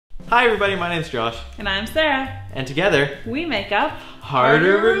Hi everybody, my name's Josh. And I'm Sarah. And together, we make up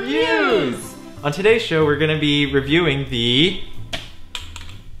Harder Reviews! On today's show, we're going to be reviewing the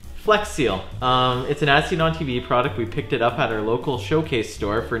Flex Seal. It's an As Seen on TV product. We picked it up at our local showcase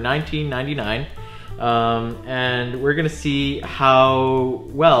store for $19.99. And we're going to see how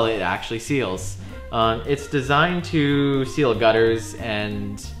well it actually seals. It's designed to seal gutters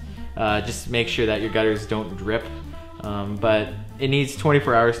and just make sure that your gutters don't drip. But it needs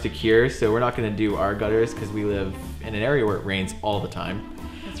 24 hours to cure, so we're not going to do our gutters because we live in an area where it rains all the time.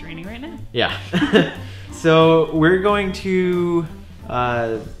 It's raining right now. Yeah. So we're going to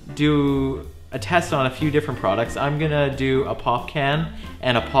do a test on a few different products. I'm going to do a pop can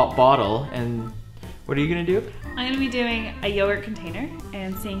and a pop bottle. And what are you going to do? I'm going to be doing a yogurt container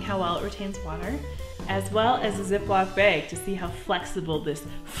and seeing how well it retains water, as well as a Ziploc bag to see how flexible this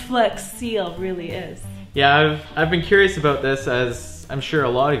Flex Seal really is. Yeah, I've been curious about this, as I'm sure a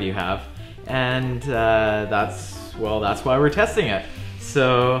lot of you have, and that's why we're testing it.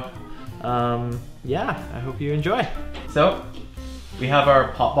 So, yeah, I hope you enjoy. So, we have our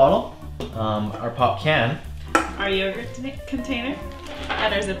pop bottle, our pop can, our yogurt container,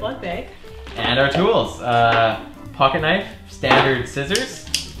 and our Ziploc bag, and our tools: pocket knife, standard scissors,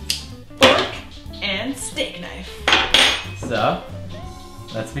 fork, and steak knife. So,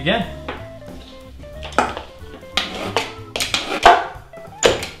 let's begin.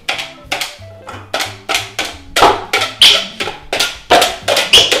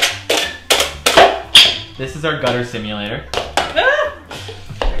 This is our gutter simulator. Ah!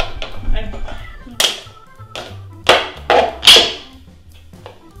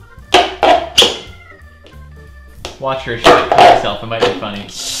 Watch her shit herself, it might be funny.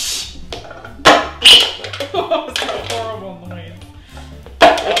 Oh, it's a horrible noise.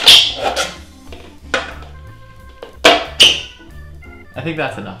 I think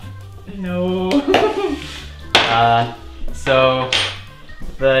that's enough. No. So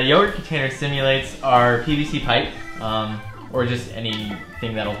the yogurt container simulates our PVC pipe, or just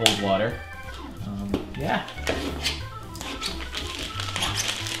anything that'll hold water. Yeah.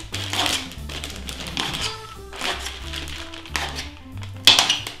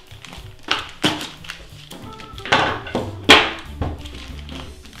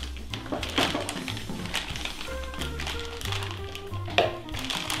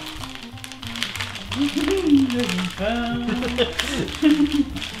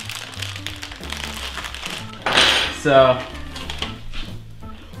 So,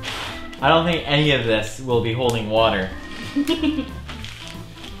 I don't think any of this will be holding water.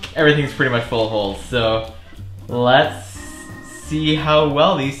 Everything's pretty much full of holes, so let's see how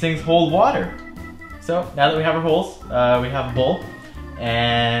well these things hold water. So, now that we have our holes, we have a bowl,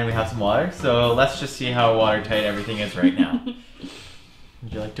 and we have some water, so let's just see how watertight everything is right now.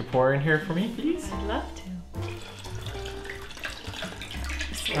 Would you like to pour in here for me, please? I'd love to.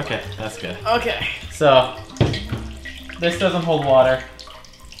 Okay, that's good. Okay. So, this doesn't hold water.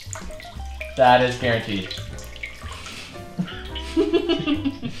 That is guaranteed.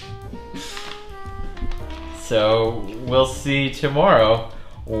 So, we'll see tomorrow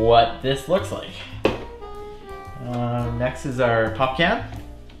what this looks like. Next is our pop can.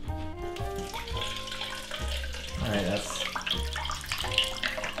 Alright, that's...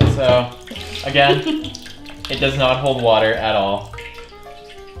 So, again, it does not hold water at all.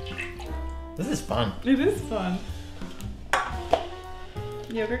 This is fun. It is fun.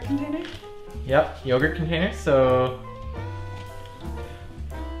 Yogurt container? Yep, yogurt container, so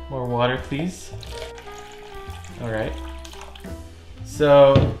more water please. Alright.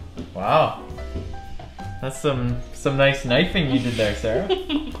 So, wow. That's some nice knifing you did there, Sarah.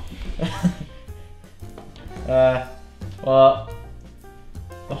 Well,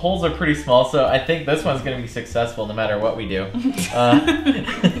 the holes are pretty small, so I think this one's gonna be successful no matter what we do.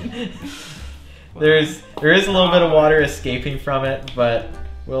 There is a little bit of water escaping from it, but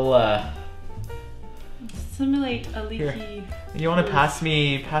we'll simulate a leaky. Here. You want to pass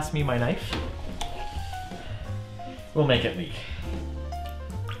me my knife? We'll make it leak.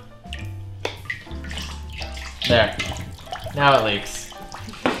 There. Now it leaks.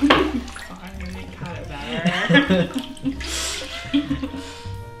 Finally got it better.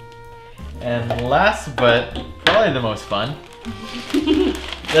 And last but probably the most fun,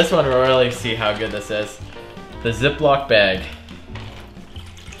 this one will really see how good this is. The Ziploc bag.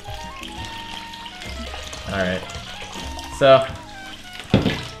 Alright. So,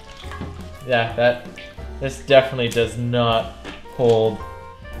 yeah, this definitely does not hold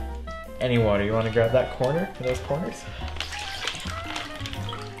any water. You want to grab that corner, those corners?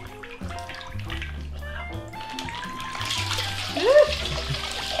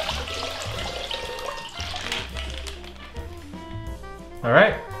 All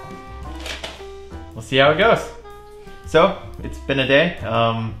right. We'll see how it goes. So, it's been a day.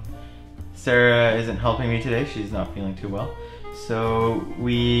 Sarah isn't helping me today. She's not feeling too well. So,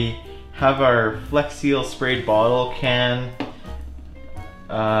 we have our Flex Seal sprayed bottle, can,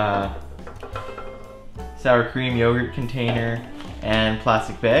 sour cream yogurt container, and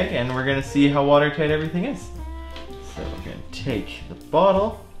plastic bag, and we're gonna see how watertight everything is. So we're gonna take the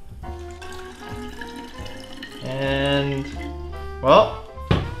bottle, and, well,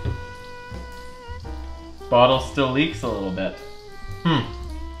 bottle still leaks a little bit.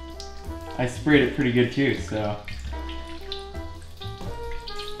 I sprayed it pretty good too, so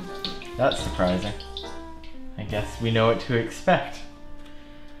that's surprising. I guess we know what to expect.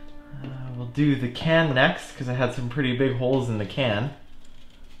 We'll do the can next because I had some pretty big holes in the can.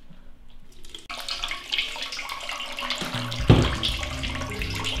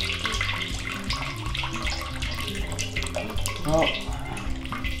 Well,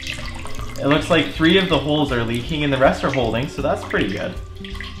 it looks like 3 of the holes are leaking and the rest are holding, so that's pretty good.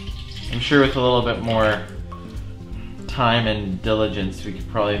 I'm sure with a little bit more time and diligence we could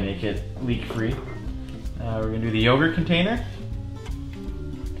probably make it leak free. We're gonna do the yogurt container.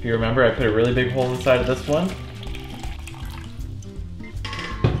 If you remember, I put a really big hole inside of this one.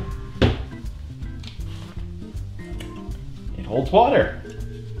 It holds water.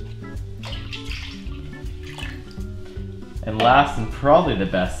 And last and probably the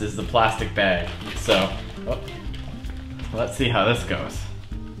best is the plastic bag. So, let's see how this goes.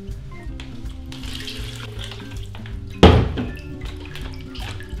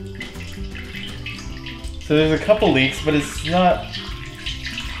 So there's a couple leaks, but it's not...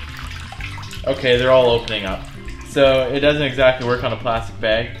 Okay, they're all opening up. So it doesn't exactly work on a plastic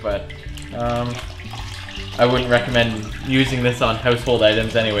bag, but I wouldn't recommend using this on household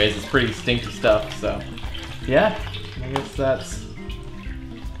items anyways. It's pretty stinky stuff, so yeah, I guess that's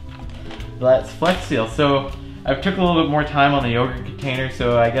Flex Seal. So I took a little bit more time on the yogurt container,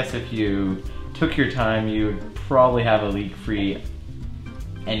 so I guess if you took your time, you would probably have a leak-free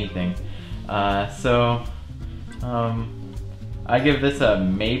anything. I give this a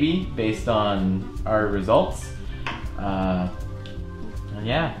maybe based on our results. And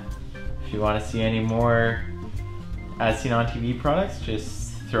yeah, if you want to see any more As Seen on TV products,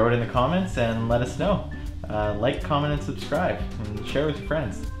 just throw it in the comments and let us know. Like, comment, and subscribe, and share with your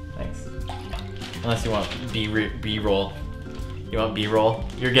friends. Thanks. Unless you want B-roll. You want B-roll?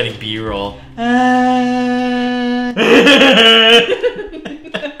 You're getting B-roll.